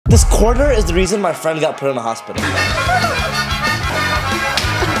This quarter is the reason my friend got put in the hospital.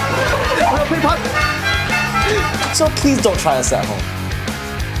 So please don't try this at home.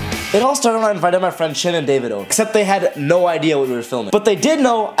 It all started when I invited my friend Shin and David over, except they had no idea what we were filming. But they did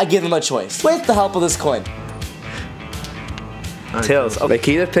know I gave them a choice, with the help of this coin. Tails, okay,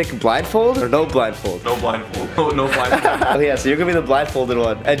 can you either pick blindfold or no blindfold? No blindfold. No blindfold. Oh yeah, so you're gonna be the blindfolded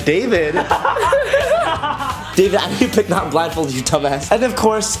one. And David... David, I need to pick not blindfolded, you dumbass. And of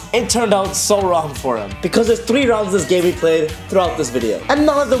course, it turned out so wrong for him. Because there's 3 rounds of this game we played throughout this video. And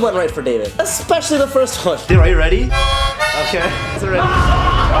none of them went right for David. Especially the first one. Dude, are you ready? Okay, so ready.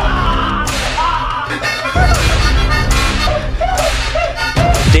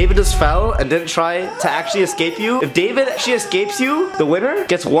 David just fell and didn't try to actually escape you. If David actually escapes you, the winner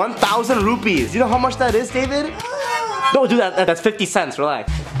gets 1,000 rupees. You know how much that is, David? Don't do that. That's 50 cents. Relax.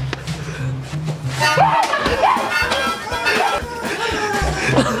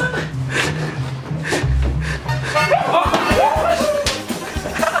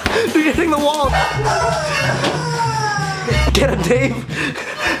 You're hitting the wall. Get him, Dave.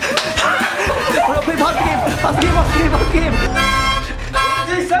 We're play pause the game. Pause the game. Pause the game. Pause the game.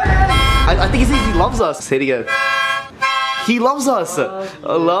 I think he says he loves us. Say it again. He loves us.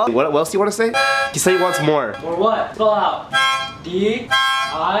 Love. What else do you want to say? He said he wants more. More what? Spell out. D-I-C-K?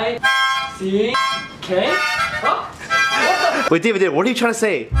 Huh? Wait, David, what are you trying to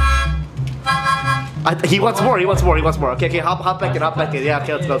say? He wants more. He wants more. He wants more. Okay, hop back in. Hop back in. Yeah,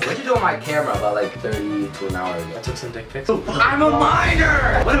 okay, let's go. What did you do on my camera about like 30 to an hour ago? I took some dick pics. I'm a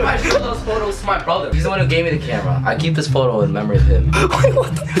minor! What if I show those photos to my brother? He's the one who gave me the camera. I keep this photo in memory of him. Wait,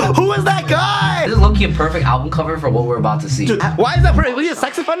 what the? Who is that guy? This is low-key a perfect album cover for what we're about to see. Dude, why is that perfect? Are you a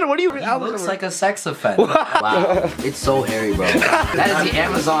sex offender? What are you? He looks like a sex offender. Wow. It's so hairy, bro. That is the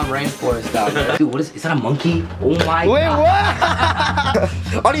Amazon rainforest down there. Dude, what is that a monkey? Oh my god. Wait,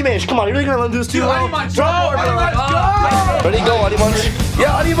 what? Animage, come on, you're really gonna let him do this too? Let's go! Ready, go, Animage.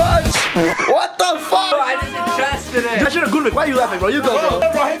 Yeah, Animage! What the fuck? I just did chest today. I should have good. Why are you laughing, bro? You go, bro.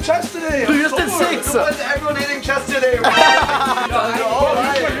 Bro, I hit chest today. Dude, you just did 6. Everyone hitting chest today, bro.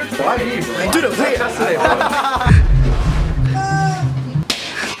 Dude, I'm saying chest today, bro.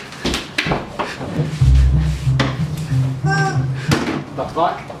 The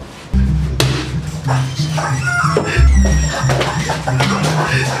fuck?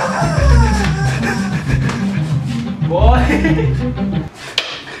 Boy!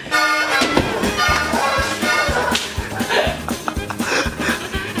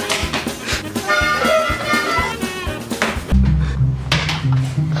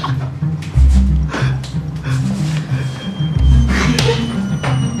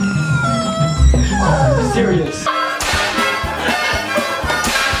 Serious.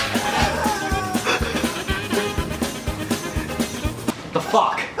 The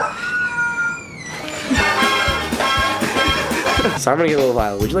fuck? So I'm gonna get a little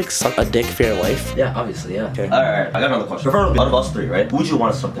violent. Would you like suck a dick for your life? Yeah, obviously, yeah. Okay. Alright, I got another question. Preferably out of us 3, right? Who would you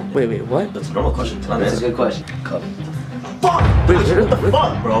want to suck the dick? Wait, what? That's a normal question. That's a good question. Cup. Fuck! Wait, what the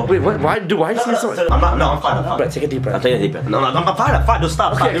fuck, bro? Wait, what? Why do you say so? I'm fine. Right, take a deep breath. I'm taking a deep breath. No, I'm fine. Just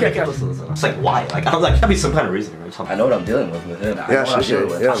stop. Okay, Stop. okay. Listen. It's like, why? Like, I'm like, gotta be some kind of reason, right? I know what I'm dealing with him. Yeah, Shishir.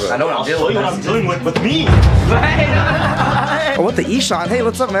 Yeah, bro. I know what I'll I'm show dealing you what I'm dealing with me. Oh, what the Ishan? Hey,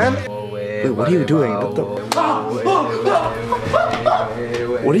 what's up, man? Wait, what are you doing? What the?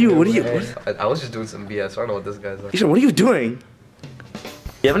 What are you? I was just doing some BS. I don't know what this guy's like. Ishan, what are you doing?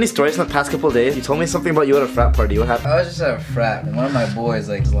 You have any stories from the past couple of days? You told me something about you at a frat party. What happened? I was just at a frat and one of my boys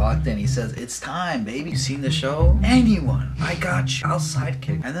like is locked in. He says, "It's time, baby. You seen the show? Anyone? I got you. I'll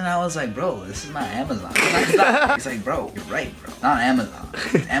sidekick." And then I was like, "Bro, this is not Amazon." He's like, "Bro, you're right, bro. Not Amazon.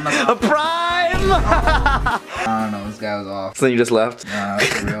 It's Amazon." A prime! I don't know. This guy was off. So then you just left? Nah,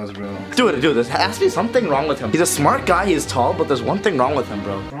 it's real. It's real. Dude, there has to be something wrong with him. He's a smart guy. He's tall, but there's one thing wrong with him,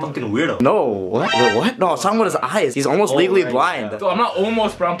 bro. Fucking weirdo. No, what? Wait, what? No, it's talking about his eyes. He's almost legally blind. So I'm not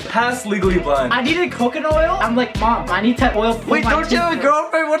almost, bro. I'm past legally blind. I needed coconut oil. I'm like, Mom, I need that oil. Wait, don't you have a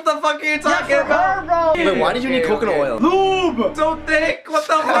girlfriend? What the fuck are you talking about? Bro. Wait, why did you need coconut oil? Lube! So thick. What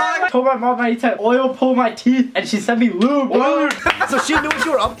the fuck? I told my mom I need to oil pull my teeth, and she sent me lube. So she knew what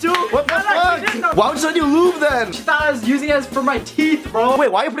you were up to? What the No, she didn't know. fuck? Why would you send you lube then? She thought I was using it as for my teeth, bro.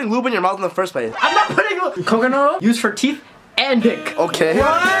 Wait, why are you putting lube in your mouth in the first place? I'm not putting coconut oil used for teeth and dick. Okay.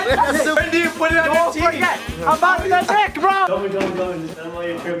 When do you put it on your teeth? Forget about the dick, bro.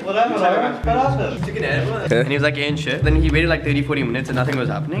 And he was like, ain't shit. Then he waited like 30-40 minutes and nothing was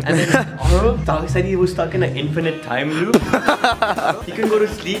happening. And then Tag said he was stuck in an infinite time loop. He couldn't go to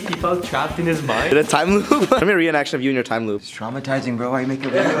sleep. He felt trapped in his mind. In a time loop? Give me a reenaction of you in your time loop. It's traumatizing, bro. Why you make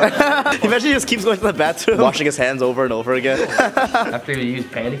it weird? Imagine he just keeps going to the bathroom, washing his hands over and over again. After he was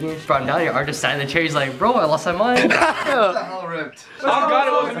panicking, he brought him down. Your artist sat in the chair. He's like, bro, I lost my mind. Hell ripped. Oh God,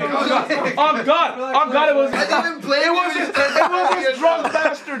 it wasn't me. Oh God, it wasn't me. I didn't even play it. It was this drunk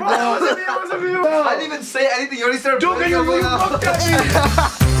bastard, bro. It wasn't me. I didn't even say anything. You already started Dude, playing. you looked at me.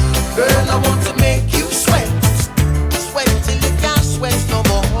 Girl, I want to make